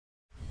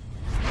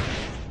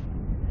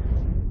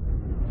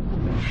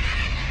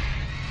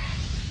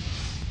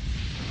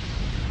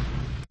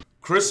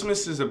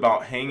Christmas is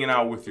about hanging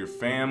out with your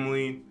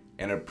family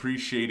and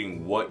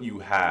appreciating what you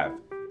have.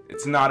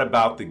 It's not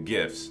about the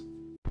gifts.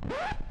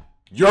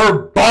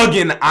 You're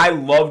bugging. I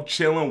love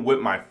chilling with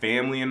my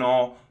family and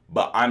all,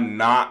 but I'm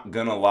not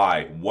gonna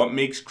lie. What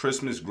makes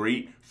Christmas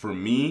great for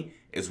me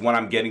is when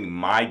I'm getting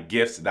my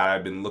gifts that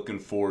I've been looking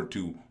forward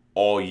to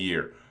all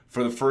year.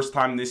 For the first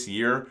time this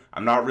year,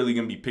 I'm not really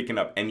gonna be picking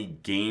up any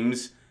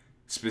games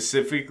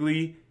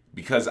specifically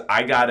because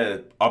I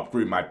gotta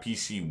upgrade my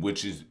PC,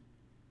 which is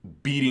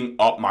beating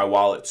up my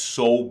wallet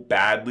so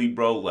badly,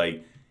 bro.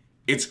 Like,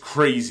 it's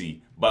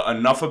crazy. But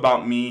enough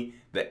about me.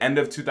 The end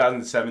of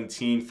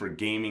 2017 for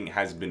gaming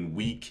has been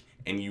weak,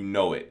 and you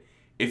know it.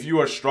 If you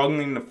are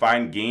struggling to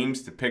find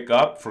games to pick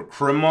up for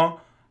Crema,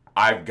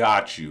 I've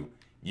got you.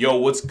 Yo,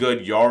 what's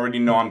good? You already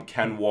know I'm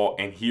Ken Wall,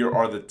 and here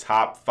are the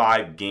top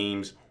 5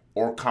 games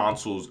or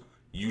consoles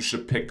you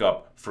should pick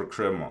up for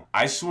Crema.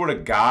 I swear to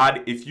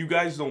God, if you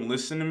guys don't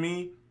listen to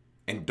me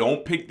and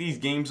don't pick these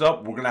games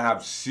up, we're gonna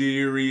have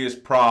serious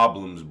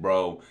problems,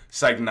 bro.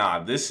 It's like, nah,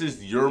 this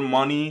is your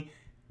money.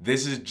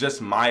 This is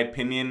just my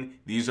opinion.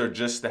 These are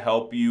just to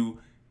help you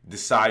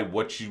decide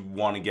what you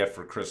want to get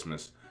for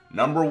Christmas.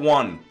 Number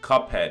 1,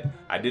 Cuphead.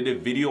 I did a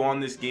video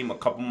on this game a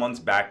couple months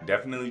back.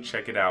 Definitely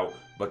check it out.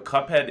 But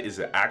Cuphead is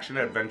an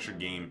action-adventure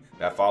game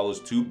that follows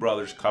 2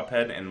 brothers,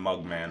 Cuphead and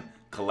Mugman,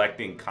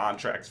 collecting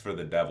contracts for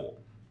the devil.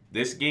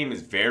 This game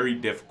is very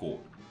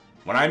difficult.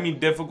 When I mean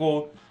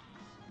difficult,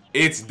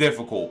 it's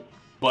difficult.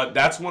 But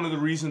that's one of the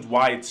reasons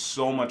why it's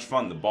so much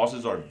fun. The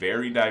bosses are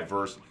very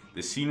diverse.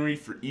 The scenery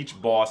for each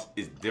boss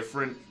is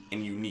different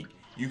and unique.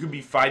 You could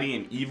be fighting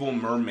an evil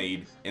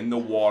mermaid in the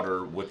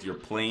water with your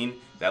plane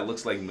that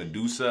looks like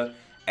Medusa,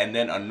 and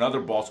then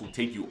another boss will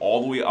take you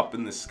all the way up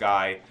in the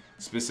sky,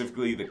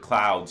 specifically the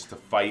clouds, to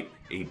fight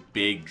a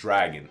big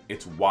dragon.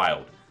 It's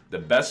wild. The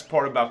best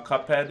part about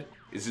Cuphead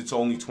is it's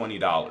only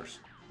 $20.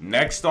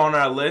 Next on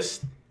our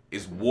list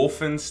is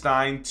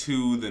Wolfenstein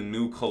 2: The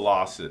New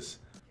Colossus.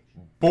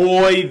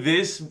 Boy,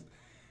 this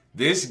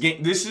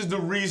game, this is the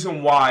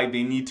reason why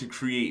they need to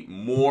create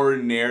more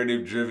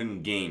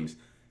narrative-driven games.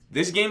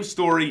 This game's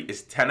story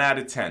is 10 out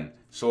of 10.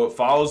 So it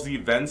follows the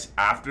events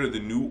after the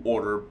New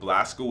Order.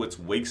 Blazkowicz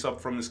wakes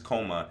up from his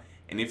coma,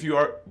 and if you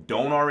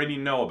don't already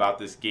know about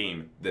this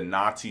game, the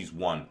Nazis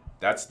won.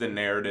 That's the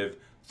narrative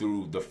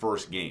through the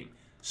first game.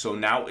 So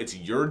now it's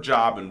your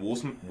job in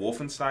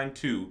Wolfenstein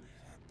 2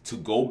 to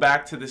go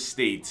back to the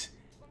States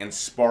and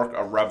spark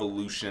a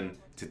revolution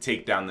to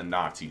take down the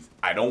Nazis.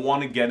 I don't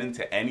want to get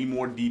into any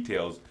more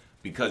details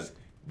because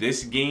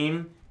this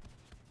game,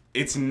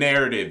 its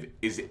narrative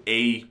is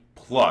A+.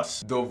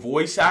 The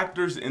voice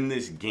actors in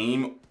this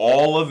game,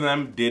 all of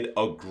them did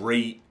a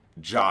great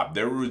job.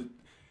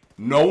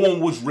 No one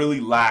was really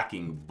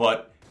lacking,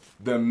 but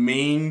the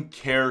main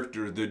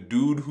character, the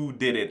dude who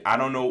did it, I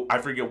don't know, I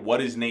forget what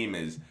his name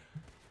is,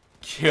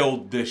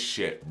 killed this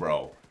shit,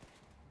 bro.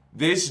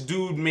 This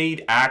dude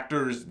made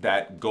actors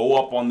that go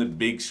up on the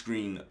big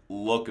screen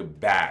look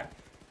bad.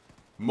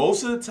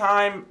 Most of the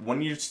time,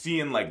 when you're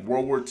seeing like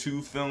World War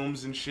II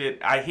films and shit,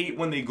 I hate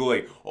when they go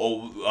like,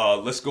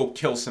 oh, let's go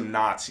kill some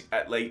Nazis.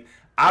 Like,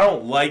 I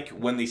don't like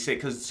when they say it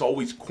because it's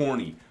always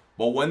corny.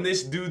 But when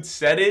this dude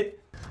said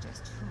it...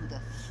 Just who the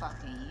fuck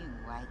are you,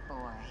 white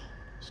boy?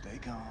 Stay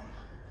calm.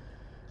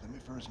 Let me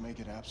first make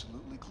it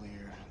absolutely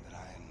clear that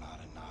I am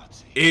not a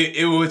Nazi.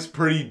 It was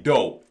pretty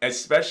dope.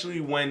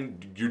 Especially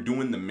when you're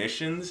doing the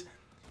missions.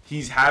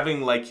 He's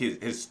having like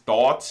his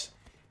thoughts.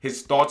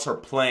 His thoughts are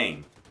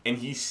playing. And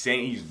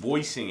he's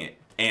voicing it,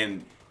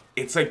 and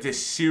it's like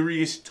this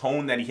serious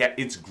tone that he had.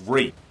 It's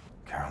great.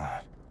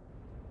 Caroline,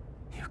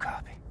 you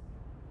copy?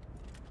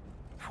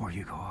 Before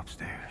you go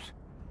upstairs,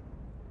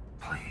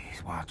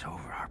 please watch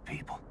over our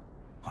people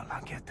while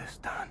I get this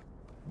done.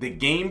 The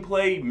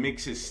gameplay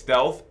mixes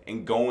stealth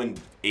and going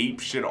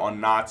apeshit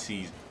on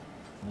Nazis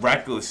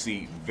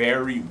recklessly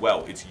very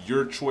well. It's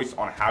your choice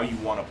on how you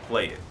want to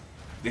play it.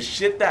 The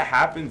shit that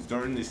happens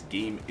during this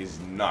game is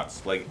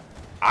nuts. Like,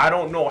 I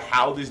don't know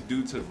how this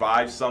dude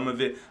survived some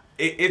of it.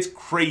 It's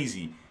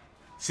crazy.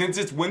 Since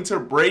it's winter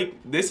break,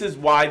 this is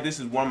why this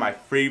is one of my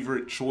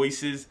favorite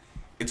choices.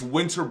 It's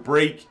winter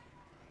break.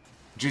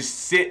 Just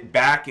sit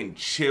back and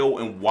chill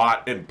and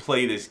watch and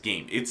play this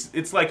game.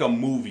 It's like a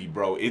movie,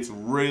 bro. It's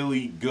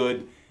really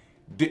good.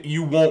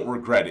 You won't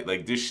regret it.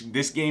 Like,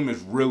 this game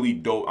is really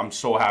dope. I'm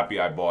so happy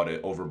I bought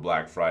it over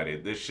Black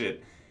Friday. This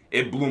shit,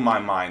 it blew my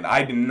mind.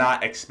 I did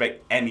not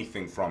expect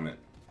anything from it.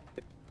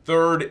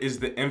 Third is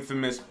the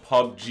infamous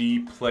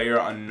PUBG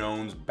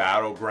PlayerUnknown's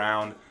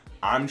Battleground.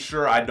 I'm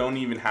sure I don't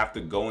even have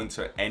to go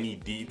into any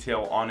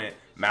detail on it.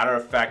 Matter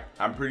of fact,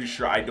 I'm pretty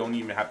sure I don't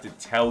even have to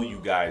tell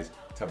you guys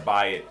to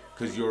buy it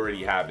because you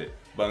already have it.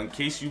 But in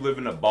case you live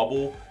in a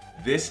bubble,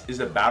 this is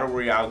a battle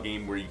royale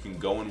game where you can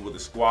go in with a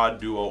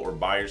squad, duo, or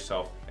by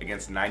yourself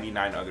against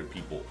 99 other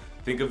people.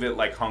 Think of it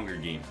like Hunger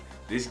Games.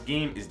 This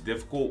game is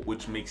difficult,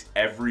 which makes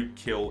every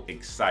kill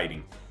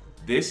exciting.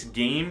 This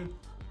game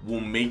will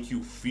make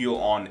you feel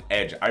on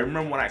edge. I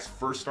remember when I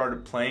first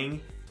started playing,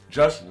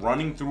 just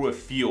running through a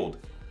field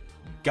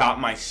got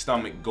my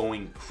stomach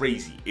going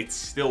crazy. It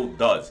still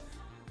does.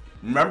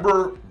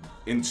 Remember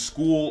in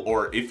school,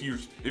 or if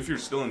you're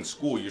still in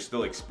school, you're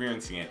still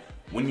experiencing it,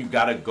 when you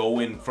gotta go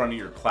in front of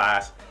your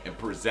class and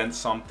present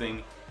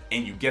something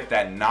and you get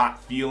that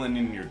not feeling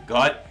in your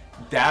gut.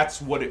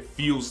 That's what it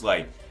feels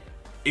like.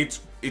 It's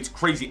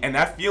crazy, and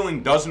that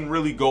feeling doesn't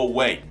really go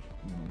away.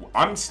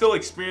 I'm still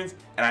experienced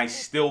and I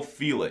still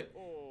feel it.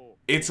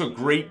 It's a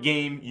great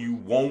game. You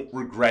won't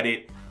regret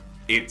it.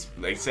 It's,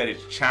 like I said,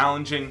 it's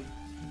challenging,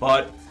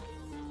 but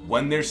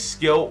when there's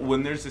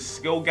a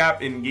skill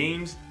gap in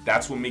games,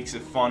 that's what makes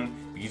it fun,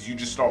 because you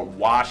just start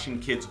washing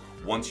kids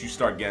once you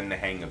start getting the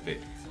hang of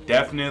it.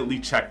 Definitely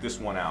check this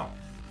one out.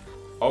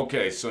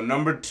 Okay, so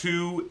number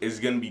 2 is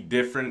gonna be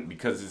different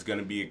because it's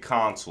gonna be a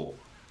console.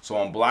 So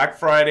on Black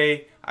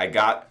Friday, I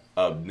got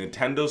a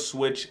Nintendo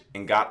Switch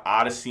and got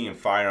Odyssey and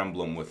Fire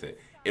Emblem with it.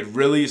 It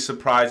really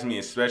surprised me,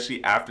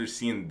 especially after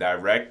seeing the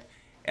Direct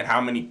and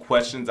how many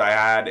questions I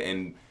had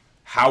and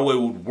how it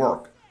would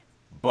work.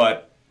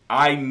 But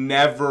I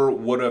never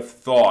would have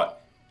thought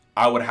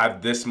I would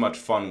have this much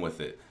fun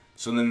with it.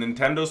 So the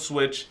Nintendo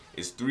Switch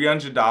is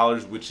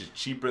 $300, which is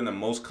cheaper than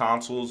most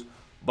consoles,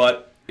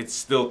 but it's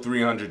still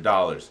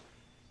 $300.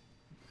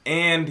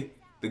 And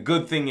the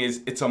good thing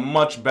is, it's a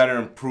much better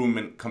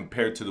improvement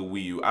compared to the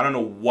Wii U. I don't know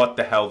what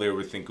the hell they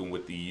were thinking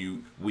with the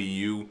Wii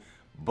U,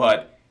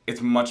 but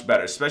it's much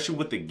better, especially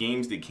with the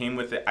games that came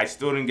with it. I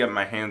still didn't get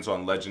my hands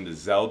on Legend of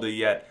Zelda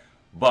yet,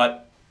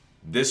 but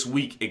this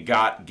week it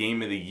got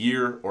Game of the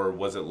Year, or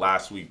was it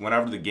last week?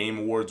 Whenever the Game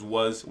Awards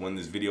was, when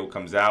this video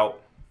comes out,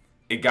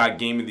 it got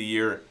Game of the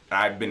Year.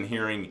 I've been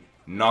hearing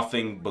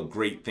nothing but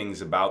great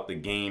things about the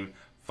game.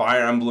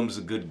 Fire Emblem's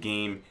a good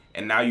game,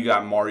 and now you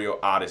got Mario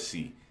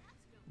Odyssey.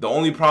 The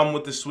only problem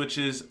with the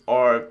Switches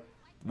are,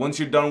 once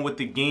you're done with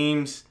the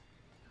games,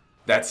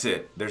 that's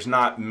it. There's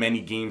not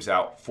many games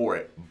out for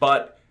it.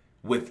 But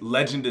with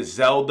Legend of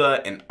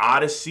Zelda and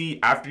Odyssey,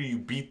 after you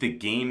beat the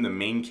game, the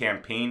main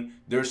campaign,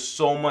 there's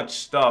so much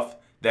stuff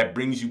that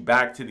brings you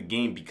back to the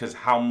game because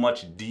how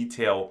much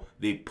detail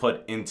they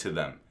put into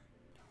them.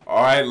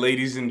 Alright,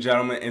 ladies and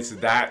gentlemen, it's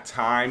that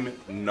time.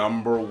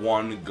 Number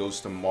 1 goes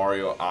to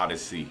Mario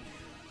Odyssey.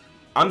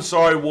 I'm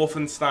sorry,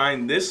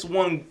 Wolfenstein. This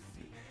one,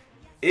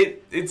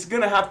 it's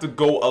gonna have to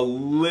go a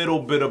little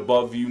bit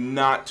above you,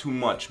 not too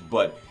much,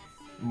 but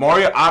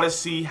Mario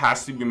Odyssey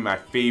has to be my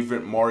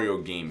favorite Mario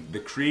game. The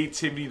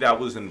creativity that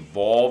was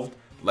involved,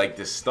 like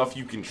the stuff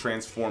you can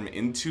transform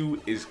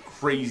into, is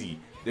crazy.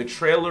 The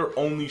trailer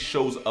only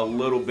shows a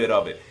little bit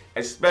of it,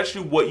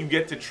 especially what you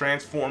get to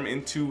transform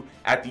into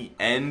at the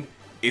end.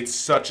 It's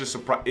such a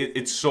surprise.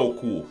 It's so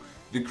cool.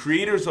 The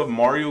creators of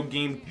Mario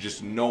game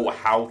just know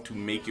how to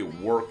make it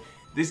work.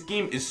 This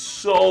game is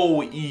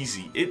so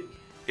easy.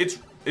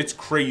 It's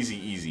crazy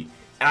easy.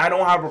 And I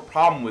don't have a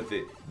problem with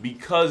it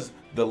because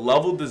the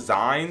level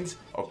designs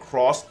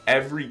across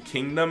every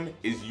kingdom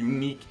is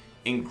unique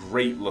and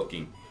great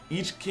looking.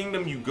 Each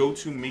kingdom you go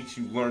to makes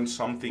you learn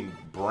something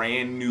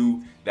brand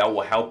new that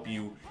will help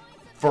you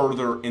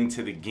further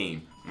into the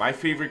game. My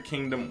favorite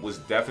kingdom was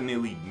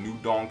definitely New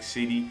Donk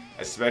City,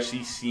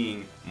 especially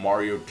seeing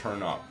Mario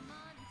turn up.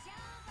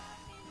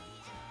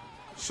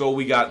 So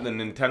we got the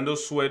Nintendo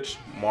Switch,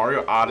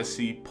 Mario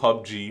Odyssey,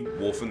 PUBG,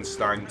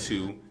 Wolfenstein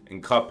 2,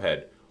 and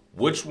Cuphead.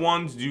 Which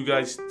ones do you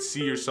guys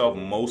see yourself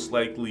most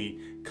likely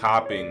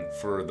copying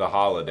for the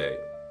holiday?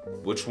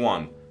 Which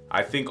one?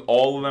 I think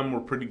all of them were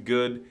pretty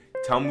good.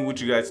 Tell me what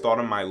you guys thought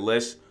of my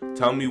list.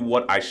 Tell me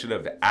what I should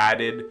have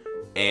added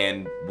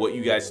and what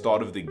you guys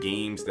thought of the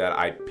games that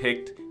I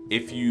picked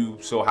if you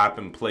so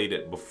happen played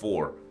it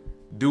before.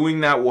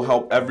 Doing that will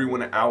help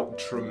everyone out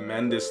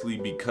tremendously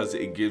because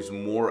it gives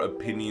more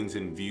opinions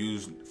and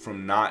views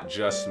from not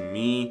just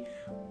me.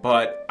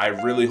 But I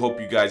really hope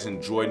you guys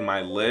enjoyed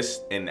my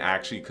list and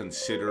actually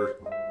consider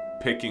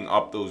picking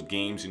up those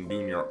games and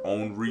doing your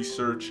own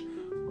research.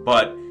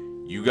 But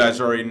you guys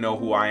already know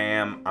who I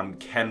am. I'm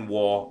Ken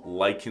Wall.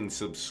 Like and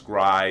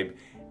subscribe.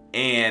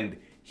 And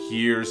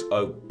here's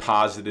a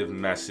positive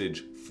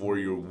message for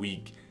your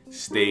week.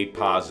 Stay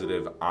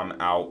positive. I'm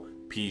out.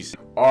 Peace.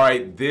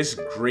 Alright, this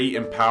great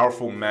and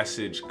powerful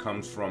message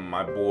comes from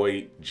my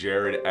boy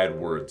Jared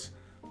Edwards.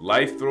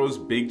 Life throws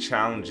big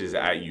challenges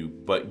at you,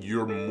 but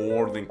you're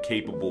more than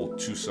capable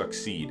to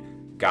succeed.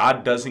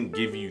 God doesn't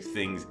give you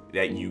things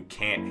that you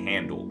can't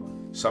handle.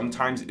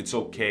 Sometimes it's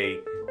okay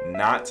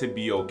not to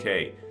be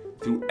okay.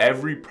 Through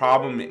every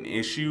problem and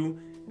issue,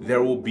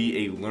 there will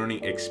be a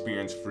learning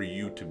experience for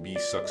you to be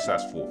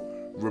successful.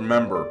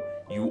 Remember,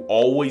 you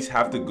always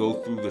have to go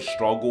through the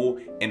struggle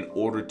in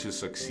order to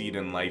succeed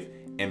in life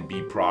and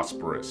be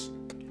prosperous.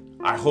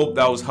 I hope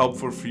that was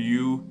helpful for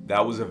you.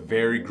 That was a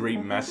very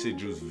great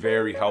message. It was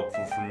very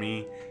helpful for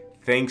me.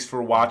 Thanks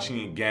for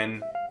watching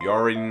again. You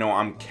already know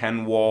I'm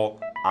Ken Wall.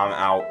 I'm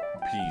out.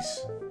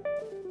 Peace.